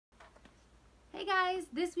Hey guys,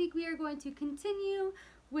 this week we are going to continue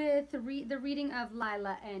with the reading of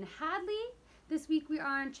Lila and Hadley. This week we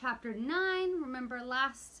are on chapter 9. Remember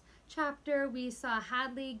last chapter we saw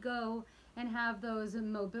Hadley go and have those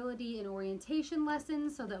mobility and orientation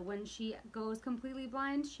lessons so that when she goes completely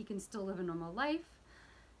blind, she can still live a normal life.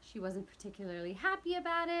 She wasn't particularly happy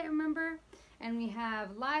about it, remember? And we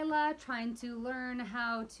have Lila trying to learn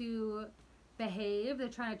how to behave. They're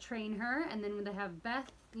trying to train her, and then they have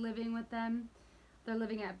Beth living with them. They're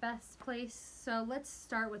living at Beth's place. So let's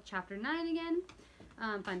start with chapter 9 again.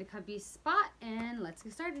 Find a comfy spot and let's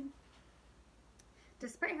get started.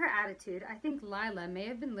 Despite her attitude, I think Lila may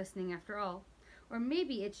have been listening after all. Or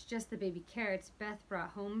maybe it's just the baby carrots Beth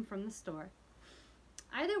brought home from the store.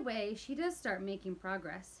 Either way, she does start making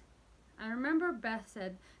progress. I remember Beth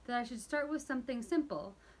said that I should start with something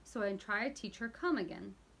simple, so I try to teach her come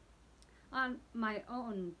again. On my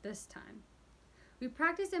own this time. We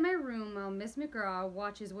practice in my room while Miss McGraw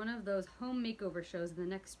watches one of those home makeover shows in the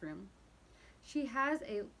next room. She has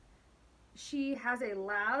a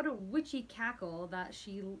loud, witchy cackle that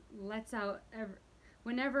she lets out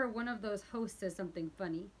whenever one of those hosts says something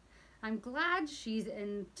funny. I'm glad she's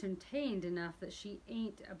entertained enough that she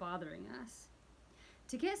ain't bothering us.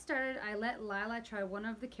 To get started, I let Lila try one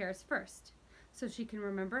of the carrots first, so she can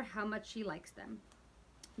remember how much she likes them.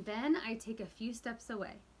 Then I take a few steps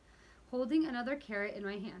away, holding another carrot in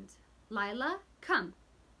my hand. Lila, come.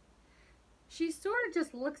 She sort of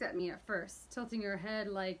just looks at me at first, tilting her head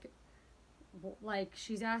like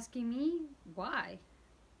she's asking me why.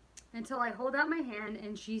 Until I hold out my hand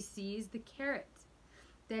and she sees the carrot.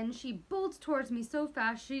 Then she bolts towards me so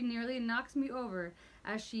fast she nearly knocks me over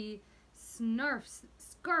as she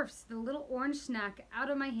scarfs the little orange snack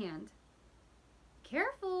out of my hand.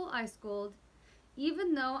 Careful, I scold,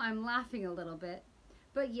 even though I'm laughing a little bit.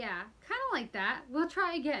 But yeah, kind of like that. We'll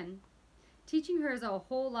try again. Teaching her is a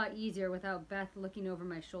whole lot easier without Beth looking over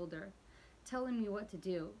my shoulder, telling me what to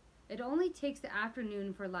do. It only takes the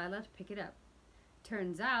afternoon for Lila to pick it up.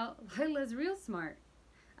 Turns out, Lila's real smart.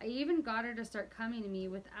 I even got her to start coming to me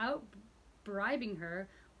without bribing her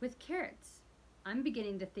with carrots. I'm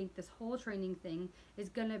beginning to think this whole training thing is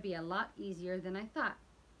gonna be a lot easier than I thought.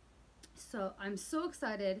 So I'm so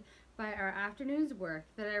excited by our afternoon's work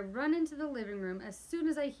that I run into the living room as soon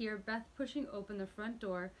as I hear Beth pushing open the front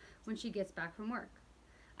door when she gets back from work.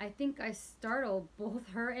 I think I startle both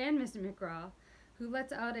her and Mr. McGraw, who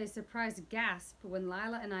lets out a surprised gasp when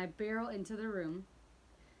Lila and I barrel into the room.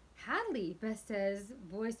 Hadley, Beth says,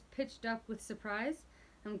 voice pitched up with surprise.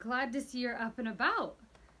 I'm glad to see you're up and about.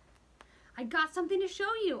 I got something to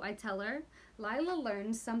show you, I tell her. Lila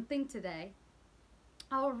learned something today.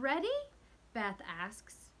 Already? Beth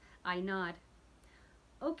asks. I nod.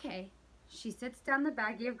 Okay. She sets down the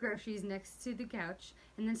baggie of groceries next to the couch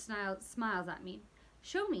and then smiles at me.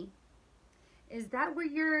 Show me. Is that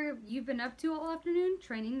what you've been up to all afternoon,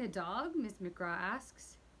 training the dog? Miss McGraw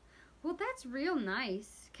asks. Well, that's real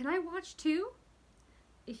nice. Can I watch too?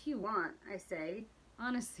 If you want, I say.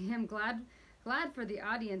 Honestly, I'm glad for the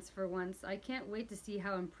audience for once. I can't wait to see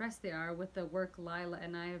how impressed they are with the work Lila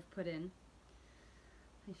and I have put in.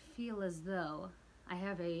 I feel as though I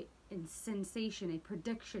have a sensation, a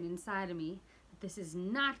prediction inside of me that this is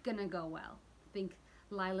not gonna go well. I think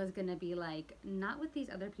Lila's gonna be like, not with these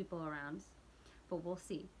other people around, but we'll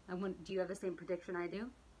see. Do you have the same prediction I do?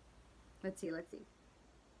 Let's see.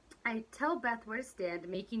 I tell Beth where to stand,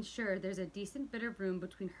 making sure there's a decent bit of room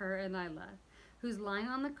between her and Lila, who's lying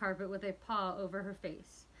on the carpet with a paw over her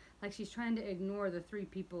face, like she's trying to ignore the 3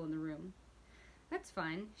 people in the room. That's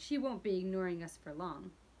fine. She won't be ignoring us for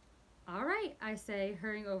long. All right, I say,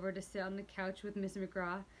 hurrying over to sit on the couch with Miss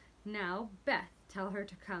McGraw. Now, Beth, tell her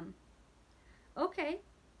to come. Okay.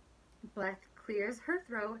 Beth clears her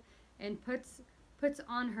throat and puts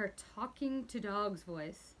on her talking to dogs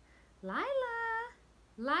voice. Lila,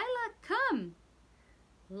 come.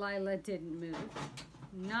 Lila didn't move.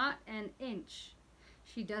 Not an inch.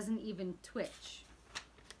 She doesn't even twitch.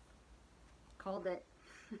 Called it.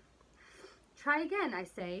 Try again, I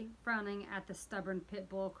say, frowning at the stubborn pit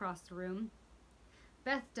bull across the room.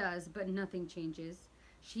 Beth does, but nothing changes.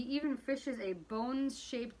 She even fishes a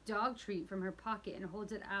bone-shaped dog treat from her pocket and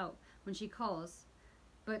holds it out when she calls.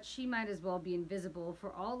 But she might as well be invisible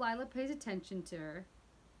for all Lila pays attention to her.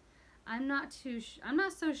 I'm not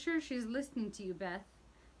so sure she's listening to you, Beth,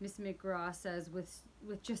 Miss McGraw says with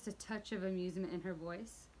just a touch of amusement in her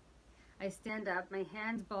voice. I stand up, my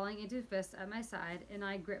hands balling into fists at my side, and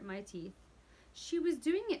I grit my teeth. She was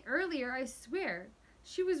doing it earlier, I swear.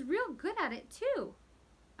 She was real good at it, too.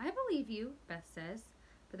 I believe you, Beth says,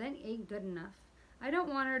 but that ain't good enough. I don't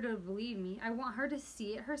want her to believe me. I want her to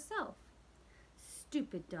see it herself.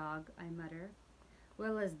 Stupid dog, I mutter.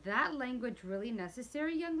 Well, is that language really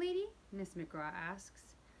necessary, young lady? Miss McGraw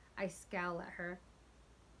asks. I scowl at her.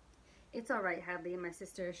 It's all right, Hadley, my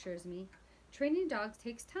sister assures me. Training dogs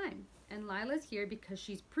takes time, and Lila's here because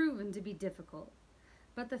she's proven to be difficult.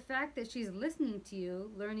 But the fact that she's listening to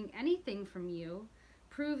you, learning anything from you,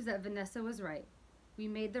 proves that Vanessa was right. We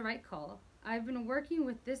made the right call. I've been working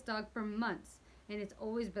with this dog for months, and it's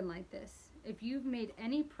always been like this. If you've made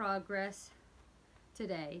any progress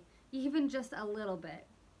today, even just a little bit,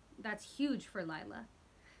 that's huge for Lila.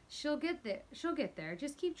 She'll get there.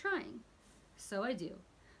 Just keep trying. So I do,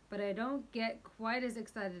 but I don't get quite as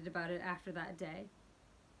excited about it after that day.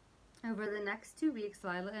 Over the next 2 weeks,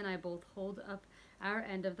 Lila and I both hold up our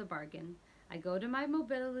end of the bargain. I go to my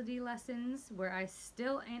mobility lessons where I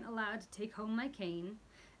still ain't allowed to take home my cane,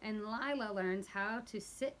 and Lila learns how to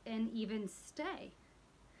sit and even stay.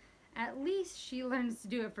 At least she learns to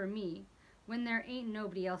do it for me when there ain't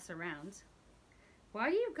nobody else around. Why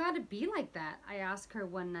do you gotta be like that? I ask her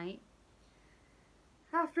one night,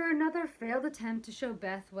 after another failed attempt to show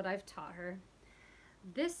Beth what I've taught her.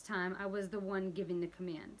 This time I was the one giving the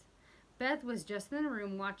command. Beth was just in the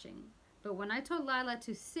room watching, but when I told Lila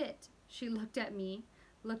to sit, she looked at me,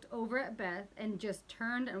 looked over at Beth, and just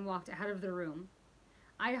turned and walked out of the room.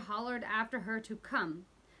 I hollered after her to come,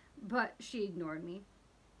 but she ignored me.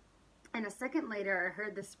 And a second later, I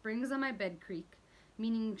heard the springs on my bed creak,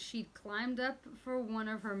 meaning she'd climbed up for one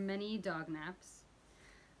of her many dog naps.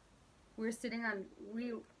 We are sitting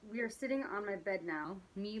on my bed now,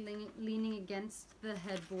 me leaning against the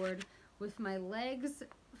headboard with my legs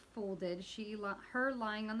folded, her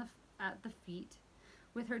lying at the feet,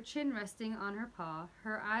 with her chin resting on her paw.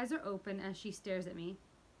 Her eyes are open as she stares at me.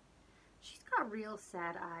 She's got real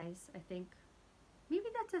sad eyes, I think. Maybe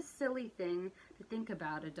that's a silly thing to think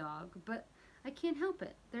about a dog, but I can't help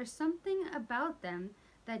it. There's something about them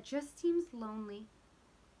that just seems lonely.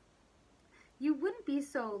 You wouldn't be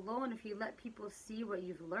so alone if you let people see what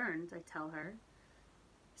you've learned, I tell her.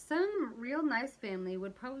 Some real nice family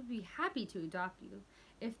would probably be happy to adopt you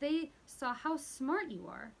if they saw how smart you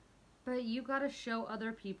are. But you gotta show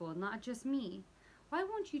other people, not just me. Why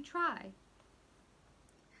won't you try?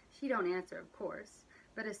 She don't answer, of course.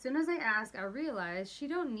 But as soon as I ask, I realize she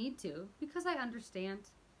don't need to, because I understand.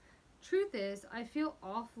 Truth is, I feel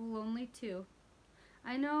awful lonely too.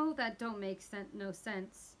 I know that don't make no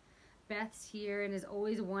sense. Beth's here and is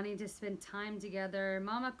always wanting to spend time together.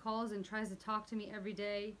 Mama calls and tries to talk to me every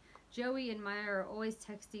day. Joey and Maya are always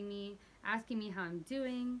texting me, asking me how I'm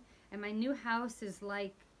doing. And my new house is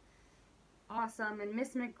like awesome. And Miss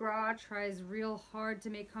McGraw tries real hard to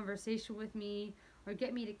make conversation with me or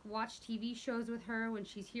get me to watch TV shows with her when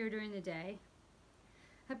she's here during the day.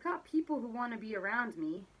 I've got people who want to be around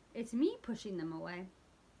me. It's me pushing them away.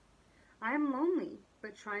 I am lonely,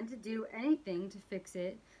 but trying to do anything to fix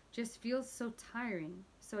it just feels so tiring.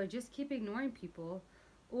 So I just keep ignoring people,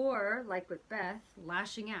 or, like with Beth,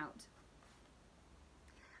 lashing out.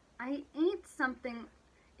 It ain't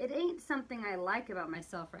something I like about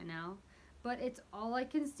myself right now, but it's all I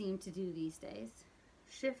can seem to do these days.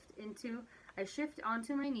 I shift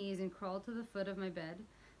onto my knees and crawl to the foot of my bed,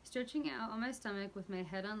 stretching out on my stomach with my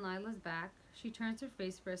head on Lila's back. She turns her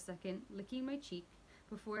face for a second, licking my cheek,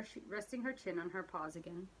 before resting her chin on her paws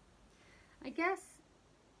again. I guess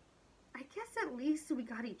at least we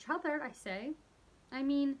got each other, I say. I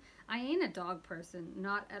mean, I ain't a dog person,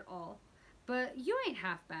 not at all. But you ain't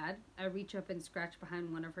half bad. I reach up and scratch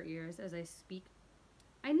behind one of her ears as I speak.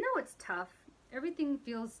 I know it's tough. Everything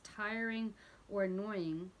feels tiring or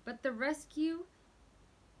annoying, but the rescue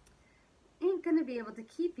ain't gonna be able to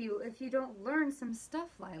keep you if you don't learn some stuff,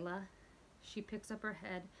 Lila. She picks up her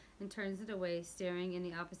head and turns it away, staring in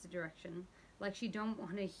the opposite direction, like she don't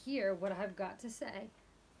want to hear what I've got to say.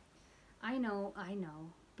 I know,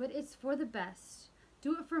 but it's for the best.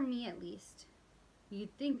 Do it for me at least.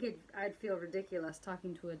 You'd think I'd feel ridiculous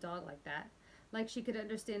talking to a dog like that, like she could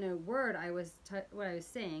understand a word what I was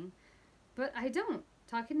saying, but I don't.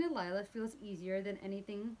 Talking to Lila feels easier than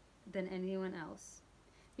anyone else.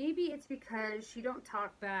 Maybe it's because she don't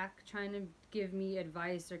talk back, trying to give me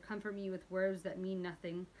advice or comfort me with words that mean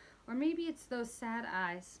nothing, or maybe it's those sad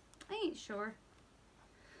eyes. I ain't sure.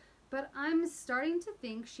 But I'm starting to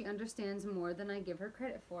think she understands more than I give her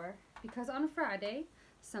credit for, because on Friday,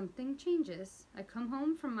 something changes. I come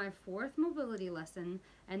home from my 4th mobility lesson,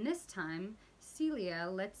 and this time, Celia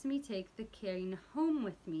lets me take the cane home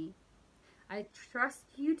with me. I trust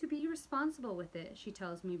you to be responsible with it, she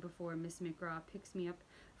tells me before Miss McGraw picks me up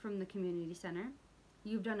from the community center.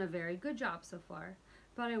 You've done a very good job so far,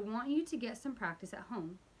 but I want you to get some practice at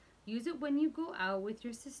home. Use it when you go out with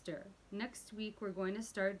your sister. Next week, we're going to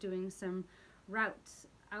start doing some routes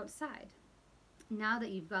outside, now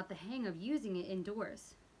that you've got the hang of using it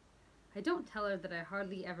indoors. I don't tell her that I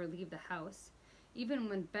hardly ever leave the house, even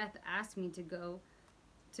when Beth asks me to go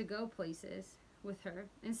places with her.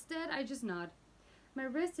 Instead, I just nod. My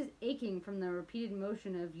wrist is aching from the repeated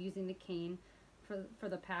motion of using the cane for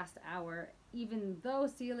the past hour, even though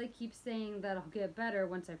Celia keeps saying that I'll get better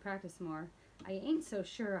once I practice more. I ain't so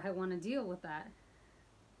sure I want to deal with that.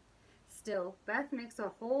 Still, Beth makes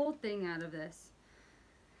a whole thing out of this,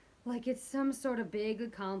 like it's some sort of big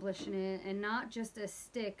accomplishment and not just a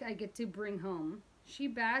stick I get to bring home. She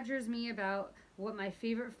badgers me about what my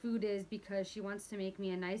favorite food is because she wants to make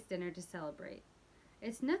me a nice dinner to celebrate.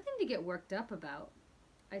 It's nothing to get worked up about,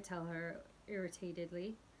 I tell her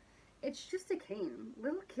irritatedly. It's just a cane.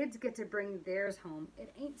 Little kids get to bring theirs home.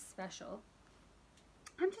 It ain't special.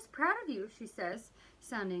 I'm just proud of you, she says,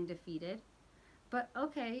 sounding defeated. But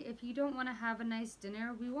okay, if you don't want to have a nice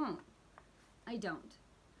dinner, we won't. I don't.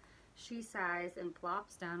 She sighs and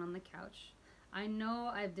plops down on the couch. I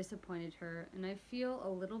know I've disappointed her, and I feel a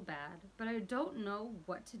little bad, but I don't know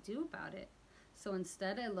what to do about it. So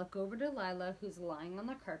instead, I look over to Lila, who's lying on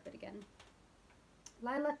the carpet again.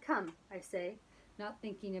 Lila, come, I say, not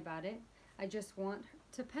thinking about it. I just want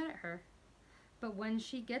to pet her. But when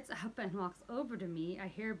she gets up and walks over to me, I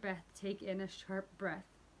hear Beth take in a sharp breath.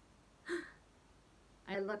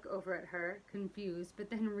 I look over at her, confused, but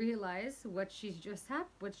then realize what's just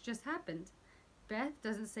happened. Beth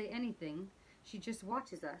doesn't say anything. She just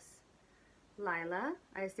watches us. Lila,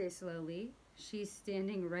 I say slowly. She's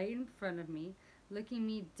standing right in front of me, looking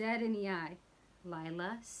me dead in the eye.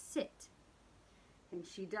 Lila, sit. And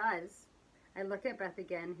she does. I look at Beth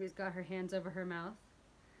again, who's got her hands over her mouth.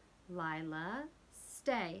 Lila,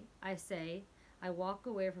 stay, I say. I walk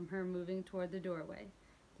away from her, moving toward the doorway.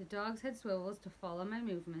 The dog's head swivels to follow my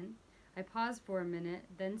movement. I pause for a minute,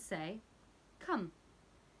 then say, come.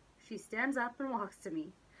 She stands up and walks to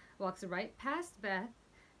me. Walks right past Beth,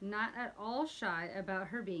 not at all shy about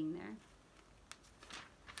her being there.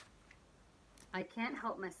 I can't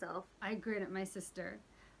help myself. I grin at my sister.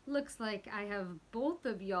 Looks like I have both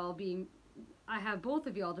of y'all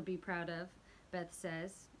to be proud of, Beth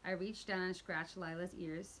says. I reach down and scratch Lila's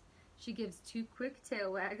ears. She gives 2 quick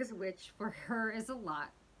tail wags, which for her is a lot.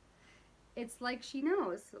 It's like she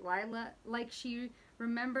knows, Lila, like she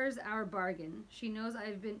remembers our bargain. She knows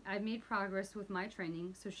I've made progress with my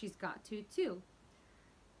training, so she's got to too.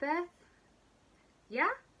 Beth? Yeah?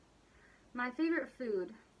 My favorite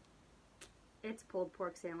food. It's pulled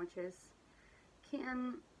pork sandwiches.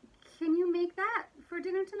 Can you make that for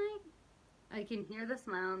dinner tonight? I can hear the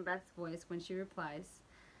smile in Beth's voice when she replies,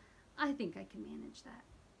 I think I can manage that.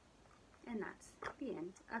 And that's the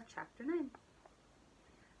end of chapter 9.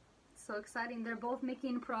 So exciting. They're both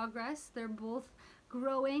making progress. They're both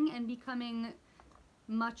growing and becoming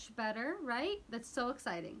much better, right? That's so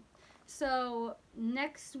exciting. So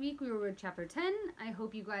next week we will read chapter 10. I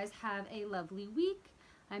hope you guys have a lovely week.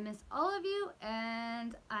 I miss all of you,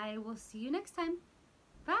 and I will see you next time.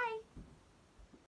 Bye!